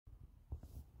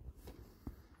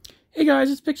Hey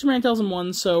guys, it's Pictureman Tells Him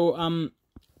One. So,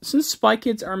 since Spy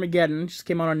Kids Armageddon just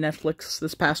came out on Netflix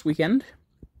this weekend,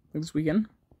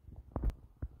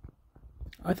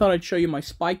 I thought I'd show you my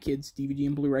Spy Kids DVD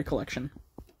and Blu-ray collection.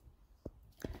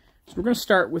 So we're going to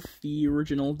start with the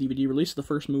original DVD release of the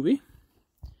first movie.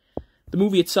 The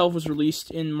movie itself was released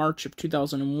in March of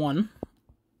 2001.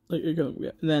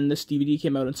 Then this DVD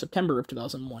came out in September of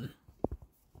 2001.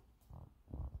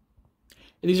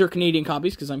 And these are Canadian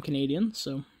copies, because I'm Canadian,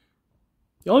 so...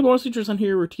 The only bonus features on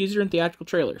here were teaser and theatrical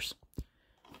trailers.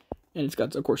 And it's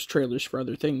got, of course, trailers for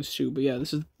other things, too. But yeah,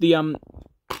 this is the,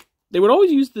 they would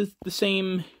always use the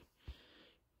same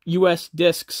US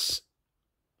discs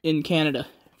in Canada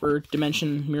for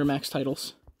Dimension Miramax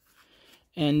titles.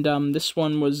 And, this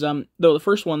one was, though the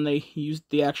first one, they used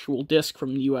the actual disc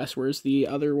from the US, whereas the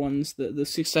other ones, the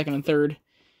second and third,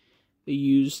 they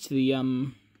used the, what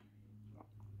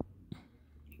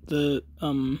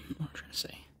am I trying to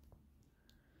say?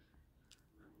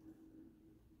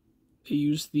 They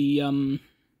used the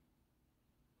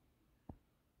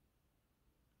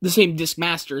same disc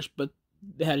masters, but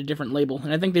they had a different label.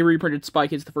 And I think they reprinted Spy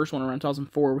Kids, the first one, around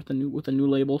 2004 with a new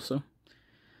label. So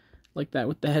like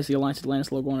that, that has the Alliance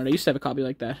Atlantis logo on it. I used to have a copy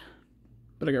like that,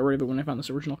 but I got rid of it when I found this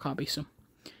original copy. So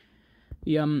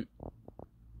the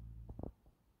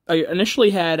I initially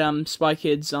had Spy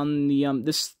Kids on the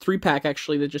this 3-pack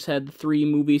actually that just had the 3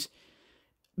 movies.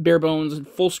 Bare bones and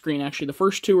full screen, actually. The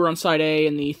first 2 were on side A,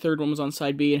 and the third one was on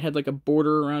side B, and had like a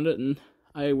border around it, and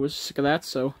I was sick of that,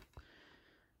 so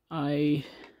I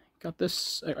got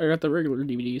this. I got the regular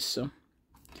DVDs, so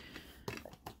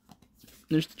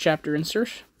there's the chapter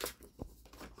insert.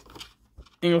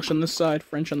 English on this side,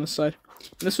 French on this side.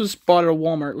 And this was bought at a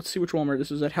Walmart. Let's see which Walmart.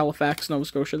 This was at Halifax, Nova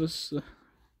Scotia. This is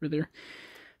right there.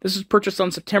 This was purchased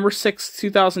on September 6th,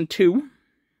 2002.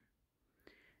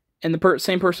 And the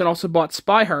same person also bought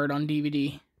Spy Hard on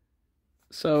DVD.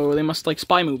 So they must like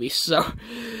spy movies. So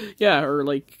yeah, or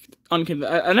like I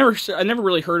never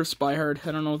really heard of Spy Hard.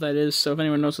 I don't know what that is. So if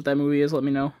anyone knows what that movie is, let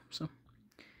me know. So,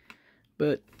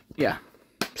 but yeah,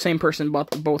 same person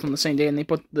bought them both on the same day, and they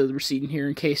put the receipt in here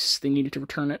in case they needed to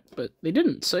return it, but they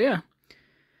didn't. So yeah.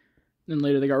 Then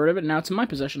later they got rid of it. And now it's in my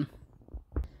possession.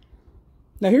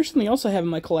 Now, here's something else I have in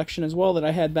my collection as well that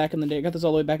I had back in the day. I got this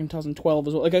all the way back in 2012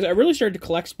 as well. Like, I really started to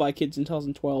collect Spy Kids in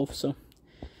 2012, so...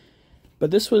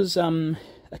 But this was a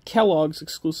Kellogg's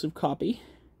exclusive copy.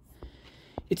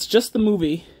 It's just the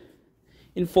movie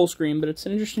in full screen, but it's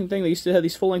an interesting thing. They used to have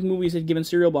these full-length movies they'd give in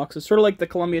cereal boxes, sort of like the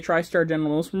Columbia TriStar General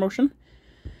Mills promotion.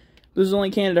 This is only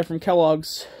in Canada from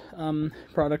Kellogg's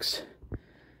products.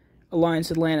 Alliance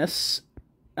Atlantis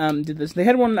did this. They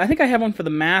had one, I think I have one for The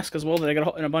Mask as well, that I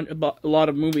got in a lot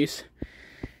of movies.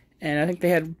 And I think they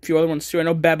had a few other ones too. I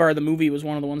know Babar the movie was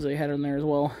one of the ones they had in there as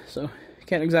well. So, I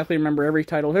can't exactly remember every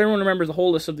title. If everyone remembers the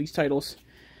whole list of these titles,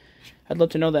 I'd love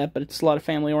to know that, but it's a lot of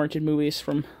family-oriented movies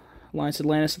from Alliance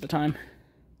Atlantis at the time.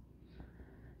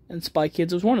 And Spy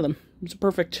Kids was one of them. It was a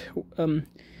perfect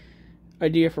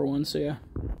idea for one, so yeah.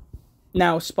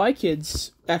 Now, Spy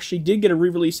Kids actually did get a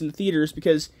re-release in the theaters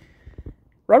because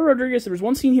Robert Rodriguez, there was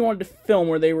one scene he wanted to film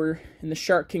where they were in the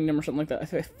Shark Kingdom or something like that. I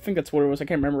think that's what it was. I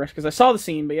can't remember because I saw the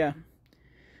scene, but yeah.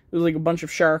 There was like a bunch of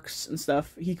sharks and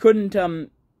stuff. He couldn't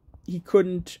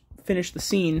finish the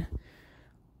scene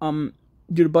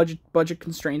due to budget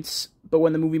constraints, but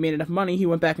when the movie made enough money, he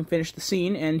went back and finished the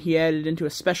scene, and he added it into a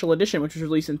special edition, which was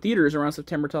released in theaters around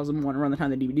September 2001, around the time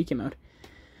the DVD came out.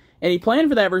 And he planned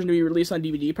for that version to be released on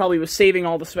DVD. He probably was saving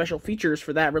all the special features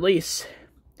for that release.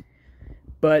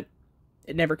 But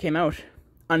it never came out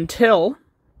until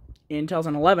in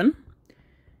 2011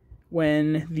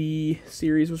 when the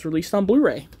series was released on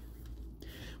Blu-ray.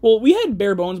 Well, we had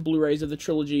bare bones Blu-rays of the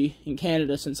trilogy in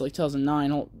Canada since like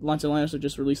 2009. Alliance Atlantis had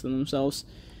just released them themselves.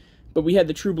 But we had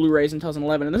the true Blu-rays in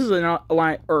 2011. And this is not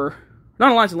Alliance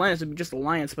Atlantis, it'd be just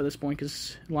Alliance by this point,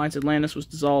 because Alliance Atlantis was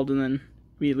dissolved and then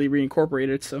immediately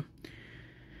reincorporated, so.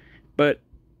 But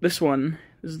this one,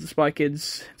 this is the Spy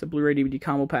Kids, it's a Blu-ray DVD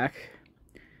combo pack.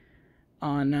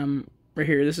 On right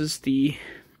here, this is the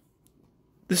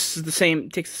same,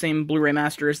 takes the same Blu-ray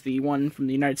master as the one from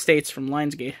the United States from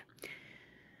Lionsgate.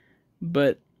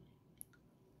 But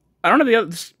I don't have the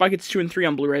other Spy Kids 2 and 3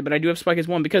 on Blu-ray, but I do have Spy Kids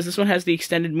 1 because this one has the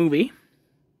extended movie.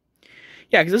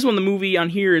 Yeah, because this one, the movie on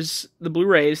here is the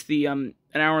Blu-ray is the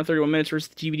an hour and 31 minutes, whereas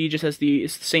the DVD just has the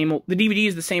same old. The DVD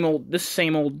is the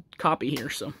same old copy here.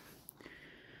 So,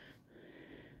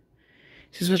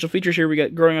 some special features here. We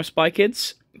got Growing Up Spy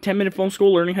Kids, 10-minute film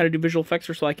school learning how to do visual effects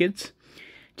for Spy Kids,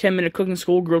 10-minute cooking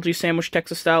school, grilled cheese sandwich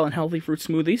Texas style and healthy fruit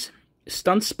smoothies,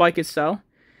 stunts Spy Kids style,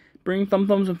 bringing Thum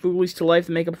Thums and Fooglies to life,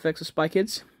 the makeup effects of Spy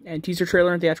Kids, and teaser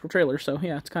trailer and theatrical trailer. So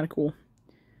yeah, it's kind of cool.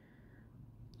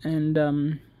 And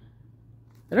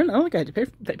I don't think I had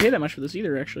to pay that much for this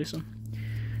either, actually. So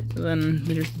then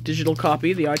there's the digital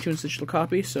copy, the iTunes digital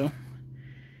copy. So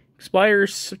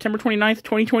expires September 29th,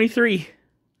 2023.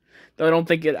 Though I don't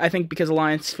think it. I think because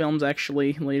Alliance Films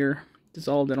actually later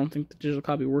dissolved, I don't think the digital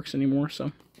copy works anymore.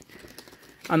 So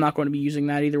I'm not going to be using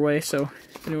that either way. So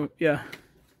anyway, yeah,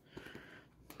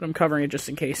 but I'm covering it just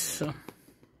in case. So,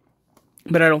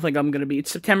 but I don't think I'm going to be.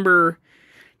 It's September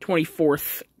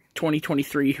 24th.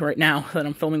 2023 right now that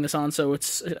I'm filming this on, so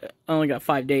it's I only got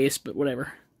 5 days, but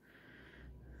whatever.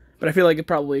 But I feel like it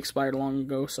probably expired long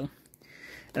ago, so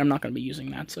and I'm not going to be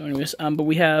using that. So anyways, but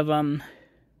we have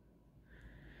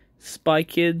Spy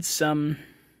Kids, the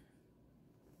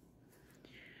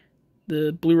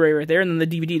Blu-ray right there, and then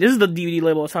the DVD. This is the DVD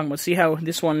label I was talking about. See how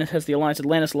this one has the Alliance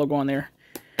Atlantis logo on there,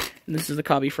 and this is the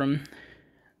copy from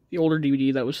the older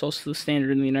DVD that was also the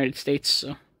standard in the United States.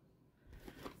 So.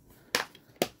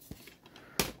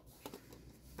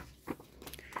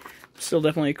 Still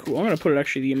definitely cool. I'm going to put it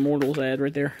actually the Immortals ad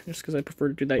right there, just because I prefer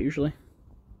to do that usually.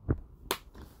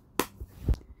 And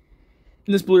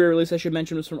this Blu-ray release, I should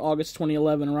mention, was from August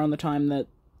 2011, around the time that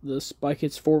the Spy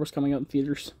Kids 4 was coming out in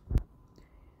theaters.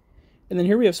 And then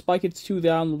here we have Spy Kids 2, The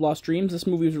Island of Lost Dreams. This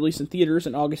movie was released in theaters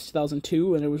in August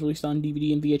 2002, and it was released on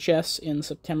DVD and VHS in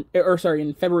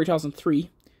in February 2003.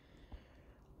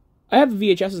 I have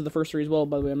the VHSs of the first three as well,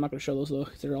 by the way. I'm not going to show those, though,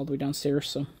 because they're all the way downstairs.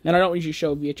 So, and I don't usually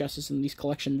show VHSs in these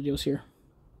collection videos here.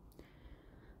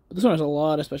 But this one has a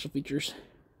lot of special features.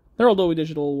 They're all Dolby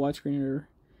Digital, widescreen,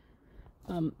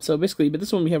 so basically, but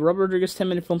this one we have Robert Rodriguez,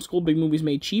 10-minute film school, big movies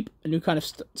made cheap, a new kind of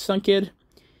stunt kid,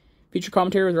 feature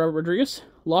commentary with Robert Rodriguez,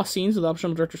 lost scenes with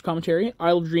optional director's commentary,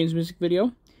 Isle of Dreams music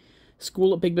video,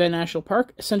 school at Big Bend National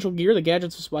Park, essential gear, the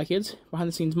gadgets of Spy Kids,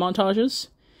 behind-the-scenes montages,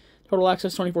 total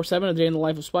access 24/7, a day in the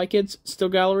life of Spy Kids, still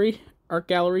gallery, art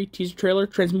gallery, teaser trailer,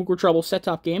 Transmuker Trouble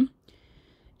set-top game,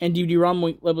 and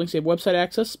DVD-ROM leveling save website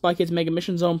access, Spy Kids Mega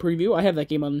Mission Zone preview, I have that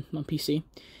game on PC,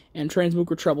 and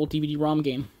Transmuker Trouble DVD-ROM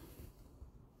game.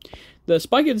 The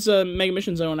Spy Kids Mega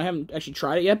Mission Zone, I haven't actually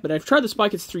tried it yet, but I've tried the Spy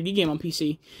Kids 3D game on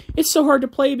PC. It's so hard to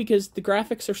play because the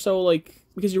graphics are so,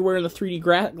 because you're wearing the 3D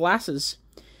glasses.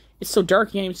 It's so dark,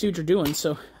 you can't even see what you're doing,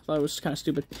 so I thought it was kind of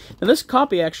stupid. Now this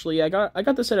copy, actually, I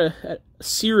got this at a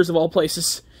Sears of all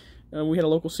places. We had a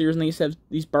local Sears, and they used to have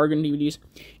these bargain DVDs.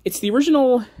 It's the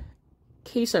original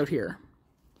case out here.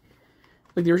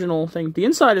 Like the original thing. The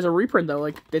inside is a reprint,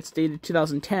 though, it's dated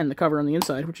 2010, the cover on the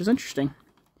inside, which is interesting.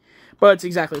 But it's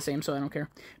exactly the same, so I don't care.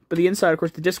 But the inside, of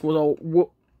course, the disc was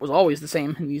always the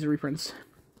same in these reprints.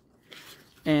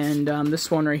 And this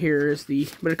one right here is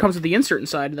but it comes with the insert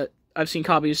inside that I've seen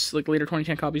copies, later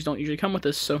 2010 copies don't usually come with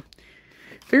this, so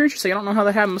very interesting. I don't know how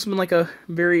that happened. It must have been a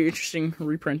very interesting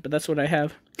reprint, but that's what I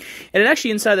have. And it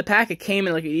actually inside the pack, it came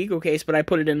in an eco case, but I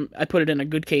put it in a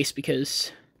good case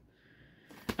because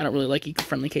I don't really like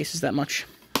eco-friendly cases that much.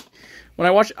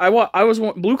 When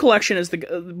Blue Collection is the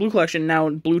Blue Collection now.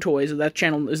 Blue Toys, that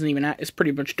channel is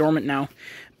pretty much dormant now,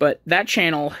 but that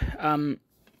channel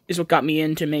is what got me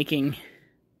into making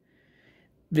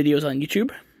videos on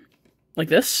YouTube like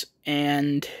this.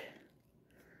 And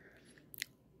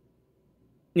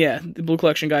yeah, the Blue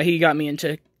Collection guy, he got me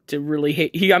to really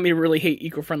hate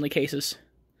eco-friendly cases.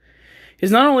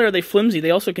 Because not only are they flimsy, they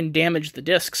also can damage the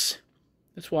discs.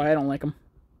 That's why I don't like them.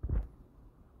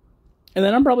 And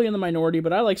then I'm probably in the minority,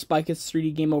 but I like Spy Kids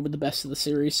 3D Game Over the best of the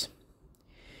series.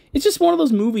 It's just one of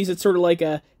those movies, it's sort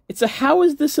of it's a how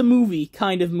is this a movie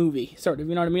kind of movie, sort of,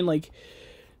 you know what I mean?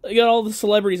 You got all the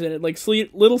celebrities in it,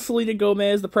 little Selena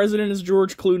Gomez, the president is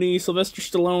George Clooney, Sylvester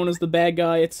Stallone is the bad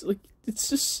guy. It's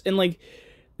just, and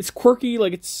it's quirky, well,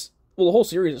 the whole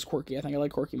series is quirky. I think I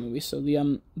like quirky movies, so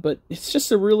but it's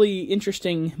just a really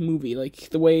interesting movie.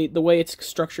 The way it's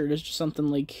structured is just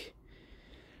something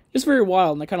just very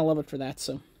wild, and I kind of love it for that.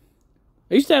 So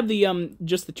I used to have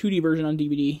just the 2D version on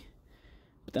DVD,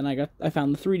 but then I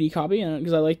found the 3D copy,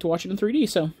 because I like to watch it in 3D.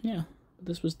 So yeah,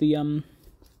 this was the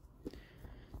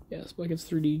Spy Kids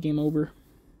 3D Game Over.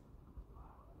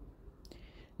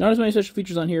 Not as many special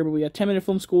features on here, but we got 10-minute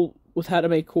film school with how to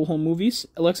make cool home movies,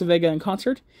 Alexa Vega in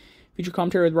concert, feature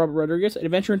commentary with Robert Rodriguez, an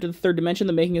adventure into the third dimension,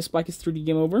 the making of Spy Kids 3D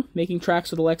Game Over, making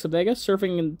tracks with Alexa Vega,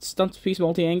 surfing and stunts piece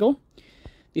multi-angle,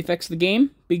 the effects of the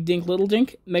game, Big Dink, Little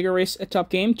Dink, Mega Race at Top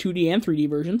Game, 2D and 3D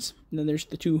versions, and then there's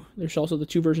also the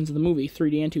two versions of the movie,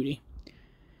 3D and 2D.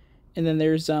 And then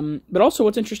there's, but also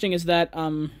what's interesting is that,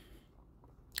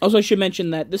 also I should mention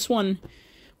that this one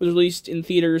was released in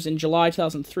theaters in July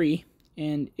 2003,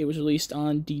 and it was released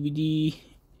on DVD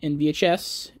and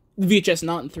VHS, VHS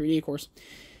not in 3D, of course,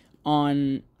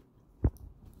 on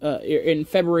in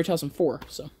February 2004.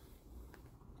 So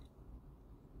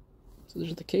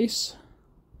there's the case.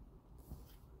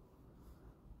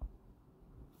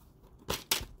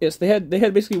 Yes, they had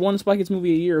basically one Spy Kids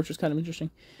movie a year, which was kind of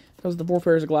interesting. Because of the 4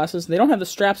 pairs of glasses. They don't have the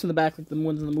straps in the back like the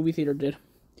ones in the movie theater did.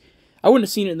 I wouldn't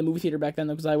have seen it in the movie theater back then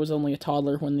though, because I was only a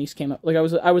toddler when these came out. Like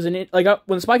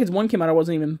when the Spy Kids 1 came out, I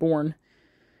wasn't even born,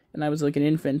 and I was like an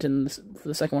infant. And for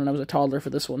the second one, I was a toddler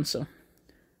for this one. So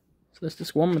there's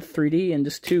disc 1 with 3D and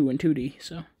disc 2 in 2D.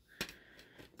 So,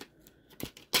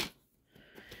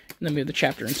 and then we have the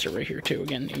chapter insert right here too.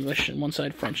 Again, English on one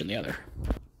side, French on the other.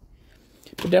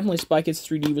 But definitely Spy Kids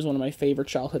 3D was one of my favorite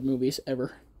childhood movies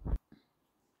ever.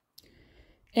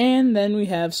 And then we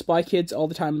have Spy Kids All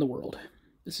the Time in the World.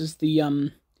 This is the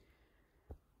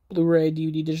Blu-ray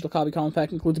DVD digital copy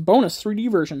compact. Includes a bonus 3D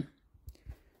version.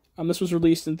 This was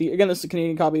released in again, this is a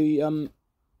Canadian copy.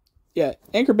 Yeah,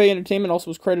 Anchor Bay Entertainment also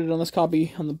was credited on this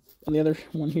copy on the other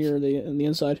one here, on the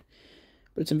inside.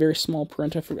 But it's in very small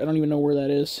print. I don't even know where that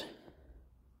is.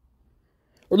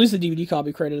 Or at least the DVD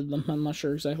copy credited them. I'm not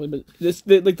sure exactly, but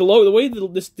the way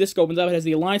this disc opens up, it has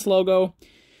the Alliance logo,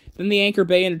 then the Anchor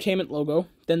Bay Entertainment logo,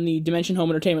 then the Dimension Home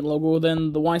Entertainment logo,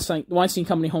 then the Weinstein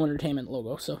Company Home Entertainment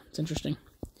logo. So it's interesting.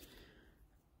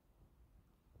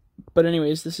 But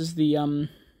anyways, this is the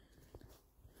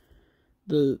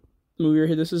movie right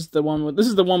here. This is the one with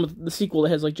the sequel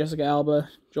that has like Jessica Alba,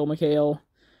 Joel McHale,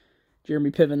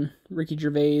 Jeremy Piven, Ricky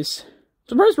Gervais. I'm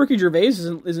surprised Ricky Gervais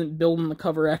isn't building the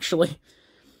cover actually.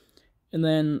 And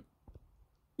then,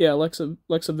 yeah, Alexa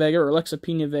Vega, or Alexa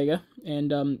Pina Vega, and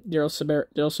Daryl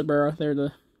Sabera, they're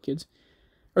the kids.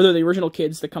 Or they're the original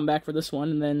kids that come back for this one,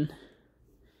 and then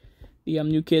the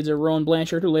new kids are Rowan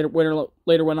Blanchard, who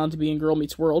later went on to be in Girl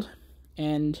Meets World,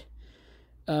 and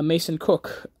Mason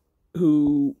Cook,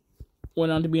 who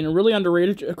went on to be in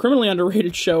a criminally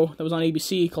underrated show that was on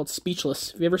ABC called Speechless.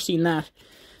 If you've ever seen that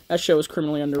show is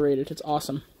criminally underrated. It's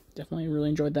awesome. Definitely really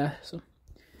enjoyed that, so.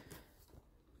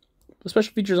 The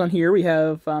special features on here, we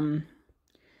have, let's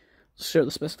show the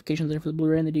specifications there for the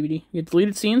Blu-ray and the DVD. We have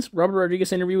deleted scenes, Robert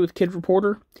Rodriguez interview with Kid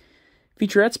Reporter,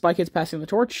 featurettes, Spy Kids Passing the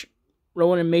Torch,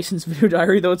 Rowan and Mason's video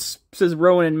diary, though it says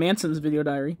Rowan and Manson's video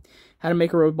diary, how to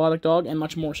make a robotic dog, and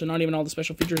much more. So not even all the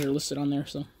special features are listed on there,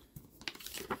 so.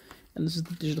 And this is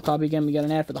the digital copy again. We got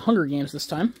an ad for the Hunger Games this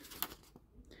time.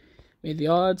 May the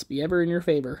odds be ever in your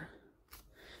favor.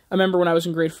 I remember when I was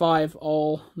in grade 5,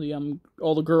 all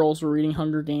the girls were reading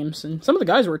Hunger Games, and some of the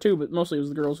guys were too, but mostly it was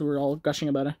the girls who were all gushing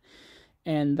about it.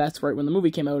 And that's right when the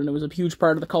movie came out, and it was a huge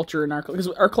part of the culture in because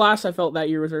our class, I felt that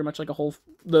year was very much like a whole.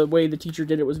 The way the teacher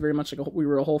did it was very much like we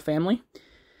were a whole family.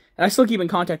 And I still keep in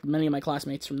contact with many of my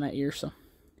classmates from that year, so.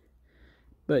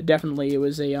 But definitely, it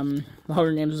was the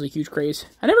Hunger Games was a huge craze.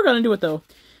 I never got into it though.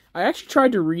 I actually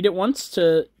tried to read it once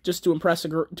to impress a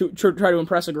girl, to try to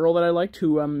impress a girl that I liked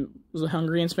who was a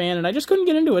Hunger Games fan, and I just couldn't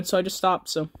get into it, so I just stopped.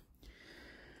 So,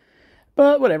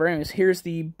 but whatever. Anyways, here's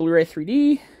the Blu-ray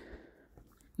 3D,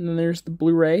 and then there's the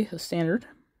Blu-ray, the standard,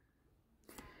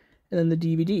 and then the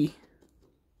DVD.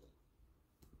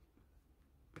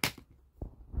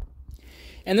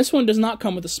 And this one does not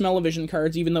come with the Smell-O-Vision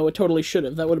cards, even though it totally should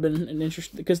have. That would have been an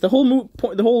interesting, because the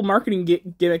whole marketing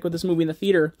gimmick with this movie in the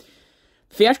theater.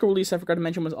 The theatrical release, I forgot to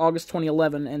mention, was August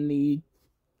 2011, and the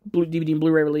DVD and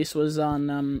Blu-ray release was on,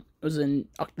 I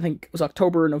think it was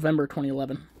October or November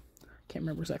 2011. Can't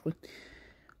remember exactly.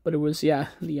 But it was, yeah,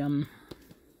 yeah,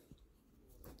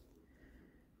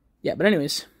 but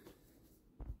anyways.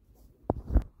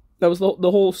 That was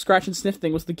the whole scratch and sniff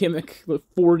thing was the gimmick, the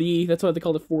 4D, that's why they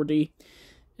called it 4D.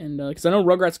 And, because I know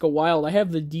Rugrats Go Wild, I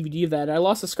have the DVD of that. I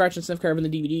lost the scratch and sniff card in the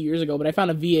DVD years ago, but I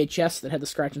found a VHS that had the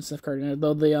scratch and sniff card in it,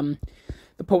 though the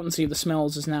potency of the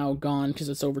smells is now gone because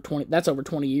it's over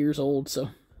 20 years old, so.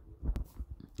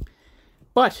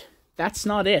 But that's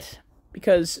not it,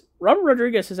 because Robert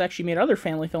Rodriguez has actually made other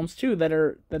family films too that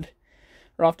are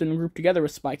often grouped together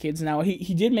with Spy Kids. Now they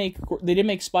did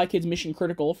make Spy Kids Mission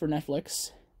Critical for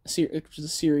Netflix, which is a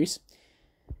series,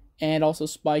 and also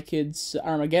Spy Kids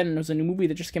Armageddon was a new movie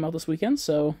that just came out this weekend.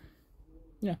 So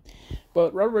yeah,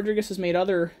 but Robert Rodriguez has made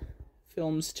other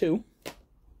films too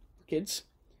for kids.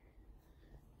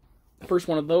 The first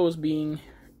one of those being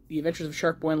The Adventures of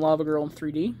Sharkboy Lavagirl in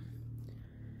 3D.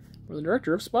 We're the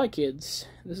director of Spy Kids.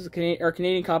 This is our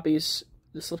Canadian copies.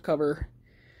 The slipcover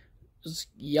is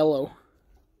yellow,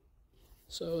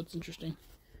 so it's interesting.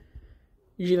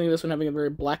 Usually think of this one having a very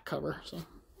black cover. So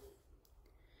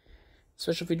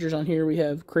special features on here, we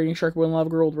have Creating Sharkboy and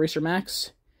Lavagirl with Racer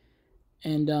Max,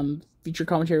 and feature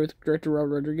commentary with director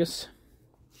Robert Rodriguez.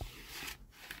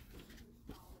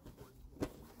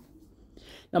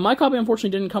 Now, my copy,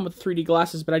 unfortunately, didn't come with 3D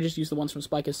glasses, but I just used the ones from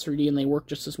Spike as 3D, and they work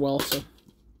just as well, so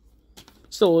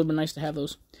still, it would have been nice to have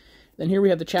those. Then here we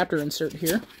have the chapter insert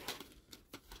here.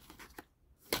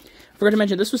 I forgot to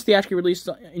mention, this was theatrically released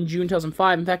in June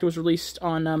 2005. In fact, it was released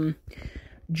on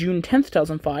June 10th,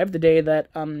 2005, the day that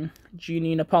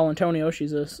Jeannie Napoleontonio,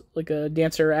 she's a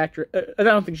dancer, actor. I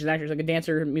don't think she's an actress, like a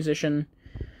dancer, musician,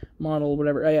 model,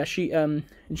 whatever. Yeah, and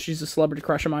she's a celebrity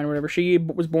crush of mine, or whatever. She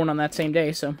was born on that same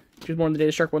day, so she was born the day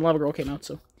the Sharkboy Lavagirl came out.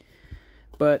 So,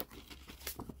 but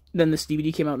then this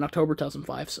DVD came out in October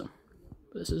 2005. So,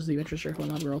 this is the Adventures of Sharkboy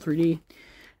Lavagirl 3D,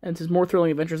 and this is more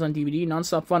thrilling adventures on DVD,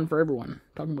 non-stop fun for everyone.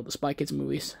 Talking about the Spy Kids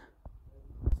movies.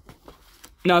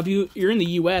 Now, if you're in the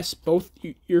U.S.,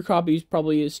 your copies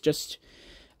probably is just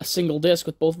a single disc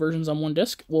with both versions on one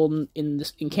disc. Well, in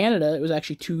Canada, it was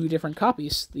actually two different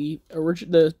copies. The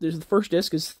first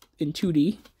disc is in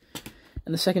 2D,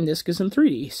 and the second disc is in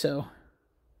 3D. So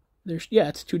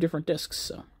it's two different discs.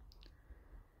 So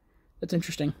that's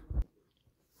interesting.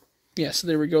 Yeah, so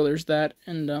there we go. There's that,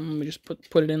 and let me just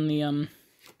put it in the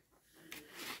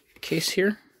case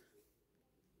here.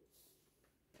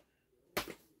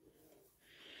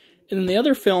 And then the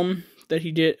other film that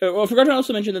he did... I forgot to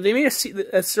also mention that they made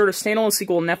a sort of standalone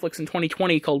sequel on Netflix in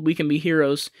 2020 called We Can Be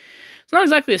Heroes. It's not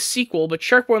exactly a sequel, but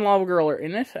Sharkboy and Lavagirl are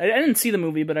in it. I didn't see the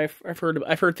movie, but I've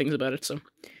heard things about it. So, and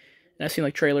I've seen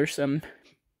like trailers.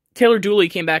 Taylor Dooley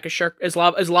came back as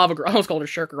Lavagirl. I almost called her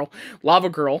Shark Girl,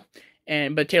 Lavagirl,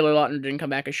 but Taylor Lautner didn't come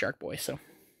back as Sharkboy. So,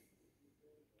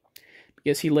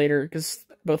 because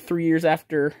about 3 years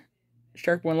after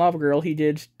Sharkboy and Lavagirl, he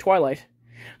did Twilight.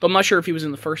 But I'm not sure if he was in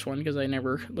the first one, because I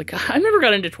never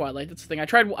got into Twilight. That's the thing.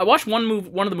 I watched one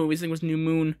of the movies, I think it was New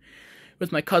Moon,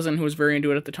 with my cousin who was very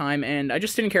into it at the time, and I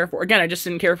just didn't care for it. Again, I just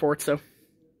didn't care for it, so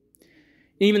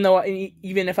even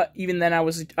if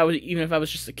I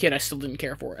was just a kid, I still didn't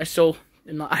care for it.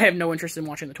 I have no interest in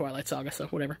watching the Twilight Saga, so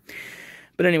whatever.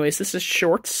 But anyways, this is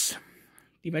Shorts,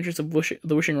 The Adventures of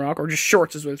the Wishing Rock, or just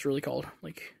Shorts is what it's really called.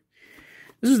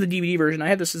 This is the DVD version. I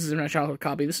had this as a childhood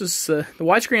copy. This is the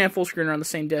widescreen and full screen are on the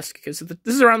same disc, because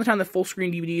this is around the time that full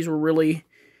screen DVDs were really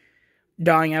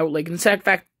dying out. Like, in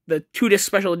fact, the 2-disc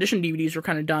special edition DVDs were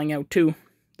kind of dying out too.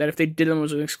 That if they did them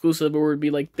as an exclusive, or it would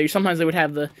be like sometimes they would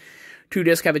have the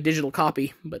 2-disc have a digital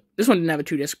copy, but this one didn't have a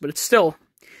 2-disc. But it's still,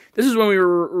 this is when we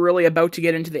were really about to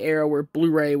get into the era where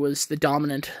Blu-ray was the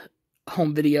dominant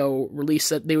home video release.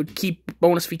 That they would keep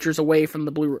bonus features away from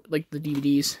the the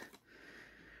DVDs.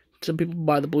 Some people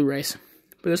buy the Blu-rays.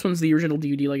 But this one's the original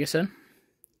DVD, like I said.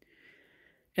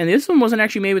 And this one wasn't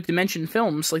actually made with Dimension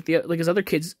Films, like his other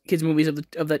kids movies of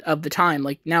the time.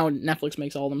 Like, now Netflix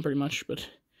makes all of them pretty much, but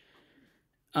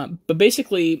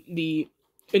basically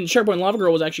Sharkboy and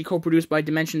Lavagirl was actually co-produced by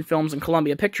Dimension Films and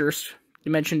Columbia Pictures.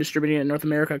 Dimension distributing it in North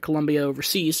America, Columbia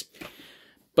overseas.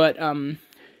 But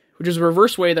which is a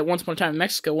reverse way that Once Upon a Time in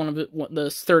Mexico,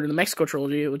 the third in the Mexico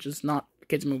trilogy, which is not a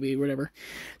kids movie or whatever.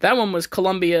 That one was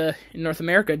Columbia in North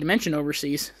America, Dimension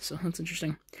overseas. So that's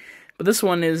interesting. But this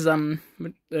one is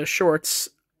Shorts.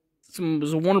 This one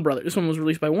was a Warner Brothers. This one was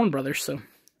released by Warner Brothers. So,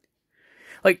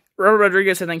 like, Robert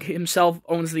Rodriguez, I think himself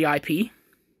owns the IP.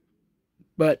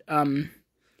 But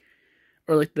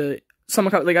or like I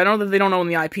know that they don't own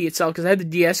the IP itself, because I had the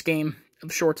DS game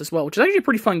of Shorts as well, which is actually a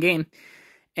pretty fun game.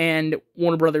 And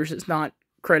Warner Brothers is not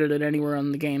credited anywhere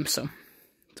on the game, so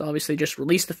it's obviously just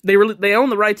released. They own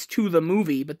the rights to the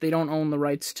movie, but they don't own the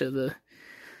rights to the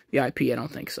IP. I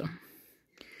don't think so.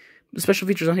 The special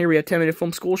features on here, we have 10-minute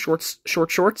film school short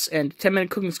shorts, and 10-minute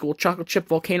cooking school chocolate chip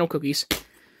volcano cookies.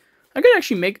 I could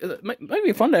actually make might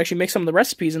be fun to actually make some of the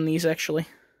recipes in these actually.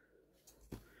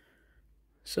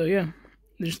 So yeah,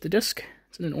 there's the disc.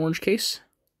 It's in an orange case.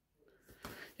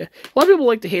 Yeah. A lot of people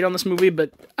like to hate on this movie,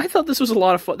 but I thought this was a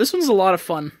lot of fun. This one's a lot of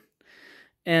fun.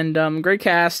 And great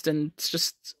cast, and it's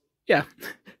just, yeah.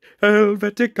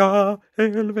 Helvetica,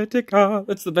 Helvetica.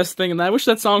 That's the best thing, and I wish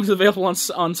that song was available on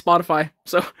Spotify.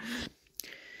 So,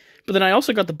 but then I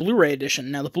also got the Blu-ray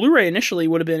edition. Now, the Blu-ray initially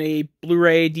would have been a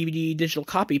Blu-ray DVD digital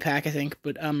copy pack, I think,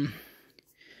 but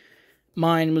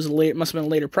mine was must have been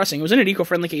a later pressing. It was in an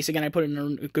eco-friendly case. Again, I put it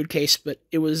in a good case, but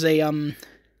it was a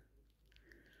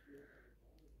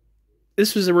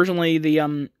this was originally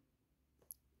the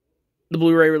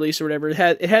Blu-ray release or whatever.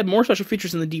 It had more special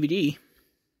features than the DVD.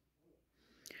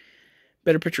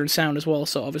 Better picture and sound as well,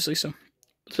 so obviously, so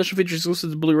special features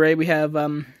exclusive to Blu-ray. We have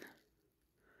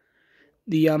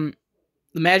the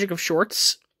Magic of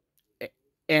Shorts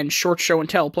and Short Show and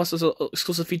Tell, plus those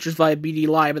exclusive features via BD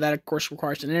Live, but that of course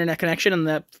requires an internet connection,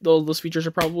 and those features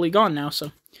are probably gone now.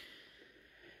 So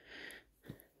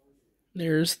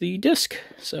there's the disc.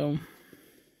 So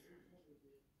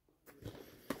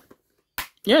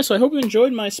yeah, so I hope you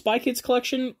enjoyed my Spy Kids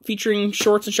collection featuring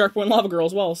shorts and Sharkboy and Lavagirl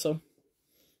as well, so.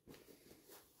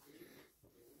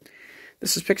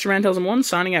 This is Pixar Man Tells Him 1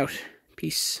 signing out.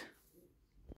 Peace.